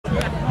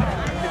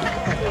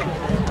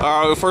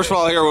First of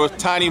all, here with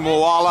Tiny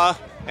Moala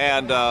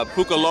and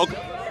Puka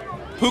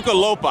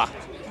Lopa.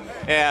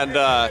 And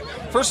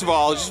first of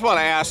all, I just want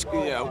to ask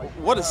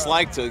what it's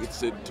like to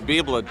be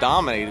able to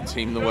dominate a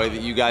team the way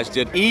that you guys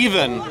did,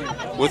 even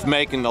with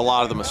making a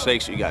lot of the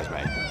mistakes that you guys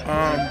made.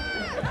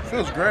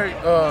 Feels great,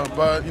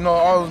 but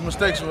all those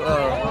mistakes will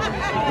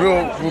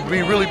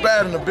be really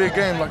bad in a big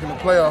game like in the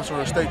playoffs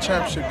or a state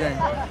championship game.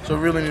 So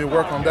we really need to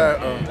work on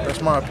that.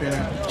 That's my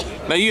opinion.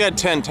 Now you had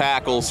 10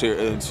 tackles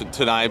here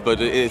tonight, but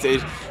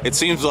it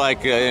seems like,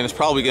 and it's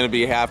probably going to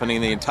be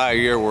happening the entire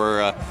year,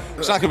 where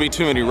there's not going to be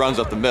too many runs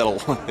up the middle.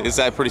 Is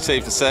that pretty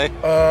safe to say?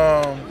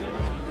 I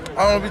don't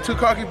want to be too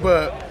cocky,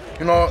 but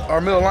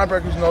our middle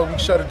linebackers, we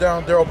shut it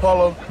down.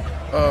 Paulo,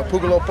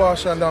 Puka Lopa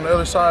shutting down the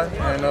other side,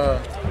 and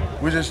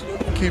we just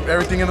keep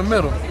everything in the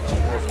middle.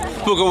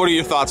 Puka, what are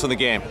your thoughts on the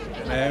game?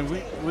 Man,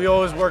 we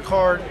always work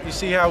hard. You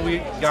see how we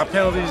got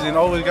penalties and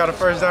always got a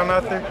first down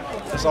out there?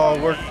 It's all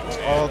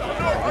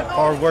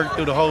hard work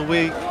through the whole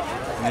week,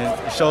 and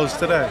it shows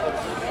today.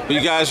 But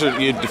you guys are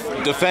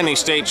defending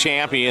state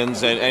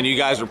champions, and you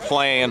guys are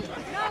playing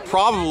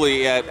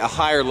probably at a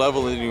higher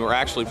level than you were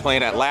actually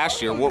playing at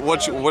last year.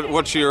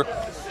 What's your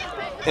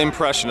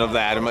impression of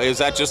that? Is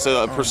that just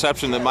a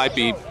perception that might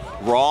be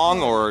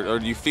wrong, or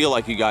do you feel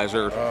like you guys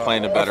are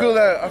playing it better?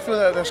 I feel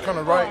that that's kind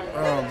of right.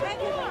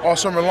 All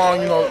summer long,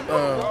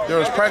 there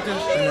was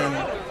practice, and then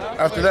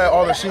after that,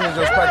 all the seniors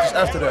there was practice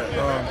after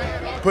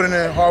that. Putting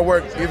in hard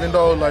work, even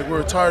though we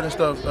were tired and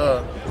stuff.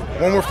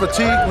 When we're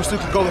fatigued, we still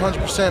can go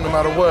 100% no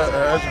matter what.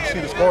 As you can see,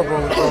 the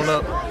scoreboard going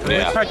up.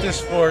 Yeah. We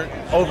practice for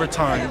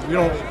overtime. We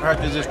don't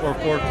practice just for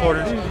 4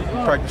 quarters. We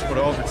practice for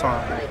the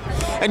overtime.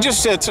 And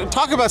just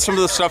talk about some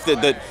of the stuff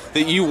that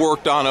you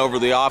worked on over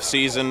the off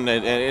season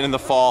and in the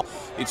fall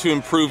to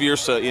improve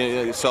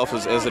yourself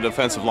as a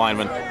defensive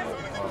lineman.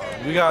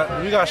 We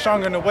got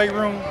stronger in the weight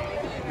room,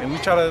 and we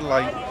try to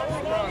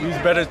use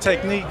better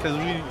technique because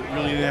we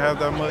really didn't have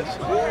that much.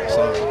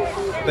 So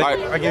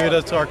I give it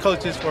up to our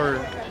coaches for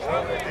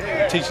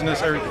teaching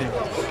us everything.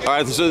 All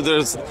right, so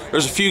there's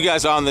a few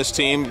guys on this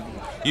team,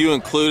 you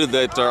included,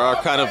 that are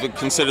kind of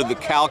considered the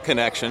Cal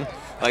connection,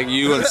 like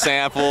you and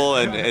Sample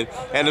and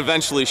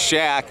eventually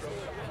Shaq.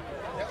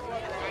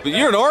 But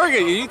you're in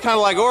Oregon. You kind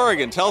of like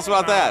Oregon. Tell us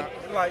about that.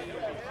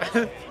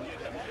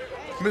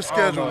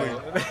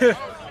 Misscheduling.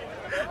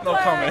 No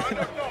comment.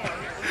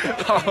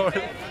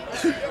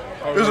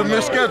 It was a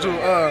misschedule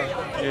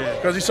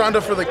because he signed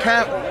up for the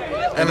camp,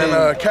 and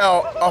then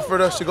Cal offered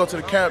us to go to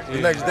the camp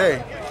the next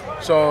day.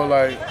 So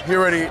he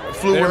already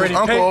flew with his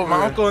uncle over.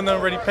 My uncle and them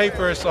already paid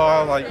for it, so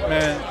I was like,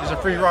 man, it's a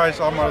free ride,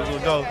 so I might as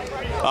well go.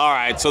 All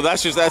right, so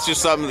that's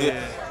just something,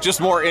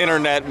 just more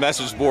internet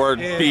message board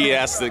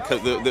BS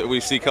that we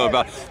see come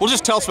about. Well,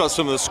 just tell us about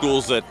some of the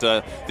schools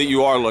that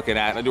you are looking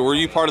at. Were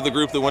you part of the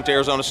group that went to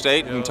Arizona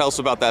State? And tell us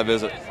about that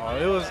visit.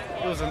 It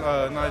was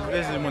a nice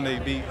visit when they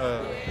beat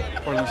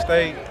Portland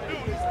State.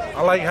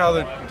 I like how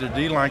the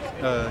D-line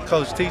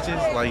coach teaches.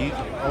 He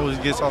always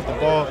gets off the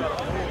ball.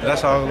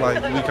 That's how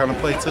we kind of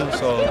play too.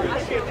 So.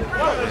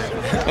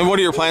 And what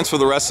are your plans for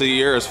the rest of the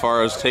year as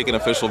far as taking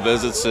official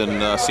visits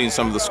and seeing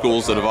some of the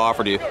schools that have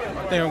offered you?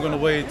 I think I'm going to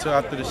wait until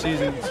after the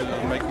season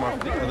to make my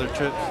other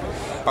trips.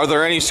 Are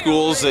there any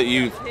schools that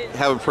you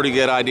have a pretty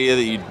good idea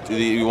that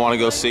you want to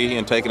go see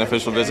and take an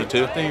official visit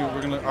to? I think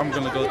I'm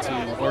going to go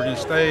to Oregon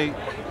State,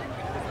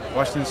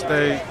 Washington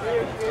State,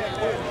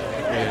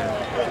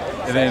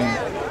 and then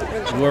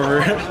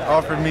whoever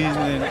offered me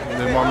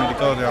and they want me to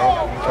go there.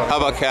 How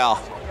about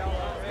Cal?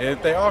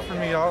 If they offer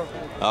me, all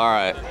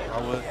right.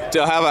 I would.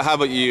 How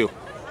about you?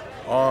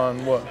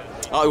 On what?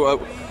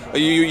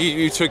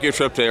 You took your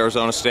trip to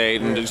Arizona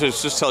State, and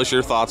just tell us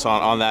your thoughts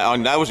on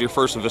that. That was your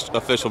first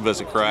official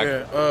visit,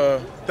 correct? Yeah,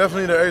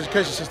 definitely the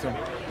education system.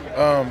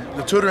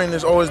 The tutoring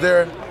is always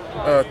there.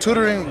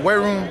 Tutoring, weight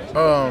room,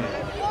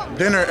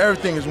 dinner,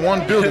 everything is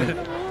one building.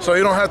 So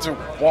you don't have to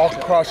walk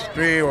across the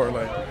street or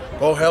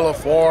go hella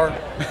far.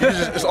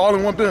 It's all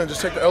in one building.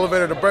 Just take the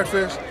elevator to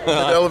breakfast, take the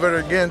elevator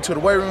again to the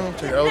weight room,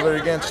 take the elevator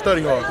again to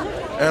study hall.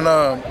 And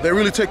they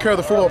really take care of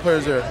the football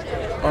players there.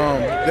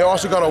 They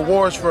also got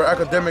awards for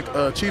academic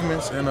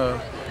achievements, and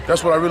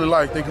that's what I really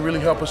like. They can really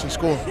help us in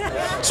school.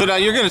 So now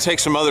you're going to take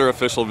some other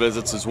official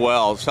visits as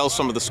well. Tell us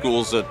some of the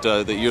schools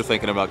that you're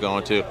thinking about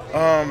going to.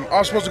 I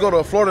was supposed to go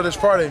to Florida this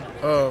Friday,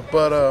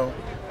 but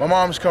my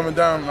mom's coming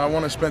down, and I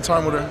want to spend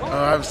time with her.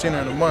 I haven't seen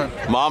her in a month.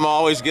 Mama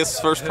always gets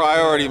first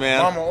priority,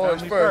 man. Mama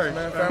always first,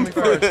 man. Family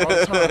first, all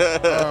the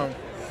time.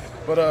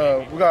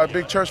 But we got a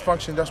big church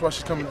function. That's why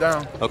she's coming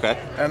down. Okay.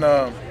 And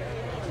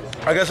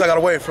I guess I got to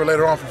wait for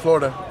later on for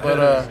Florida. But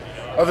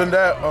other than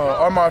that,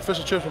 all my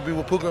official trips will be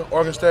with Puka,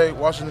 Oregon State,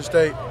 Washington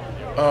State.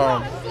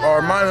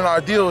 Mine and our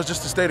ideal is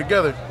just to stay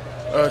together.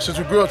 Since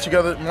we grew up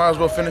together, might as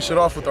well finish it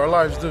off with our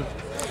lives, too.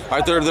 All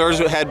right,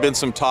 there had been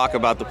some talk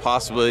about the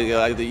possibility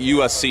that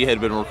USC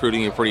had been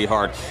recruiting you pretty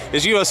hard.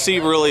 Is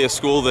USC really a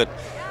school that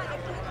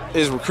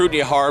is recruiting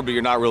you hard, but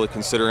you're not really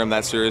considering them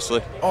that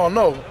seriously? Oh,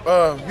 no.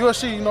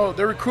 USC,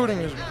 their recruiting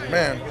is,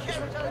 man,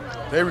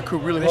 they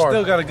recruit really hard. They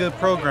still got a good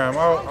program.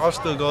 I'll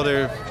still go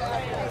there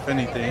if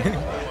anything.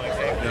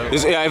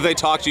 Have they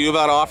talked to you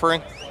about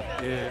offering?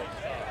 Yeah.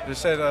 They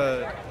said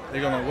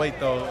they're gonna wait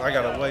though. I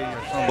gotta wait or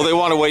something. Well, they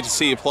want to wait to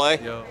see you play.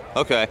 Yeah.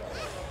 Okay.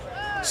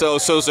 So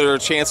is there a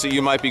chance that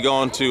you might be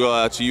going to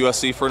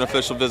USC for an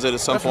official visit at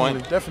some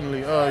point?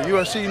 Definitely.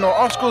 USC, you know,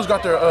 all schools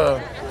got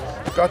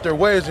their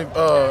ways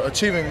of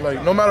achieving.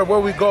 Like, no matter where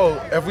we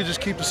go, if we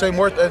just keep the same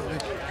work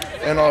ethic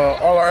and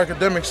all our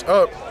academics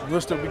up,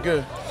 we'll still be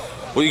good.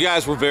 Well, you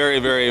guys were very,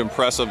 very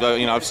impressive.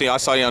 You know, I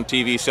saw you on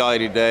TV, saw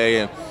you today,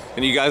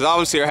 and you guys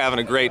obviously are having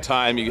a great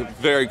time. You get a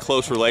very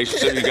close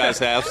relationship you guys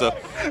have. So,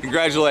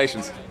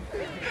 congratulations.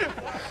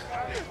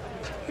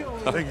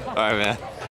 Thank you. All right, man.